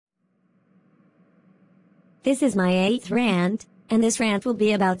This is my 8th rant, and this rant will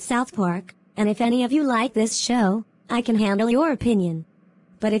be about South Park, and if any of you like this show, I can handle your opinion.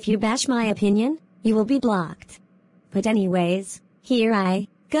 But if you bash my opinion, you will be blocked. But anyways, here I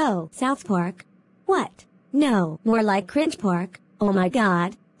go. South Park? What? No, more like Cringe Park. Oh my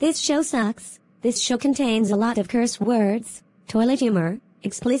god, this show sucks. This show contains a lot of curse words, toilet humor,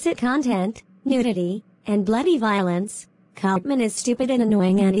 explicit content, nudity, and bloody violence. Cartman is stupid and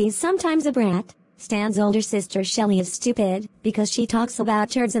annoying and he's sometimes a brat. Stan's older sister Shelly is stupid because she talks about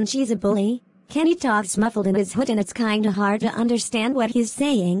turds and she's a bully. Kenny talks muffled in his hood and it's kinda hard to understand what he's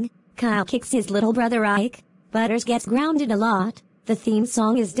saying. Kyle kicks his little brother Ike. Butters gets grounded a lot. The theme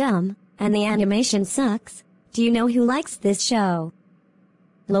song is dumb, and the animation sucks. Do you know who likes this show?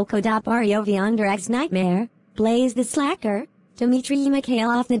 Loco.Barrio the Underag's Nightmare, Blaze the Slacker, Dmitry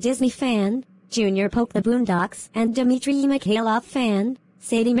Mikhailov the Disney fan, Junior Pope the Boondocks and Dmitry Mikhailov fan,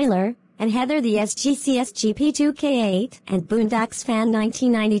 Sadie Miller, and Heather the SGCSGP2K8 and Boondocks fan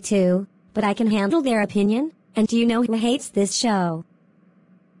 1992, but I can handle their opinion, and do you know who hates this show?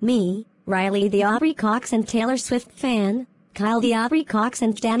 Me, Riley the Aubrey Cox and Taylor Swift fan, Kyle the Aubrey Cox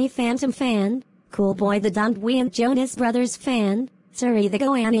and Danny Phantom fan, Cool Boy the Dumbwee and Jonas Brothers fan, Suri the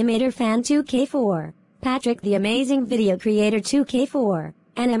Go Animator fan 2K4, Patrick the Amazing Video Creator 2K4,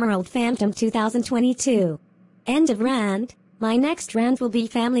 and Emerald Phantom 2022. End of rant. My next rant will be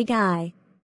Family Guy.